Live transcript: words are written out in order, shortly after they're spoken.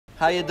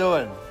How you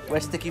doing? We're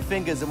Sticky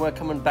Fingers and we're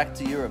coming back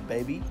to Europe,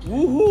 baby.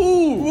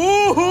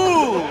 Woohoo!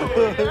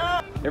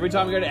 Woohoo! Every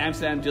time we go to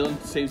Amsterdam, Dylan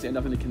seems to end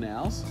up in the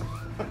canals.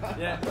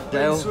 Yeah,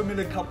 Dale. been swimming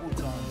a couple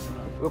times.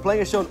 We were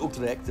playing a show in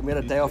Utrecht and we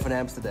had a day off in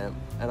Amsterdam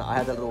and I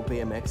had that little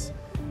BMX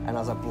and I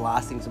was like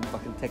blasting some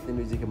fucking techno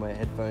music in my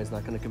headphones and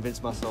I kind of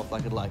convinced myself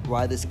I could like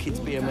ride this kid's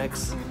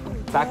BMX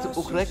back to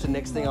Utrecht. The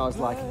next thing I was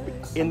like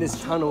in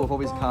this tunnel with all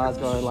these cars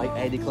going like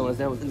 80 kilometers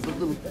an hour with this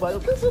little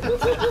bike.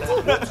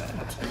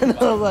 And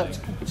I was like,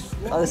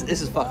 oh,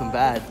 this is fucking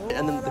bad.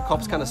 And then the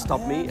cops kind of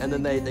stopped me and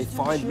then they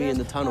fined me in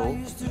the tunnel.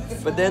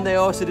 But then they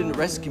also didn't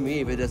rescue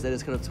me, but they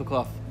just kind of took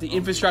off. The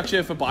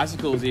infrastructure for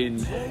bicycles in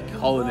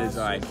Holland is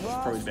like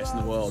probably the best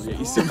in the world. Yeah,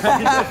 you still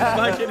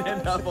fucking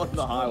end up on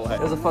the highway.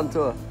 It was a fun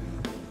tour.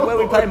 Where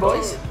we play,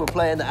 boys? We're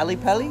playing the Alley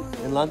Pally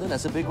in London,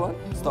 that's a big one.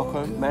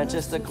 Stockholm,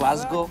 Manchester,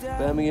 Glasgow,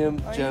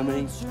 Birmingham,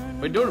 Germany.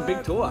 We're doing a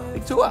big tour.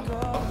 Big tour.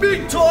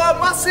 Big tour,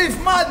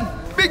 massive man!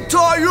 Big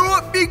tour,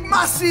 Europe, big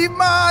massive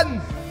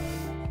man!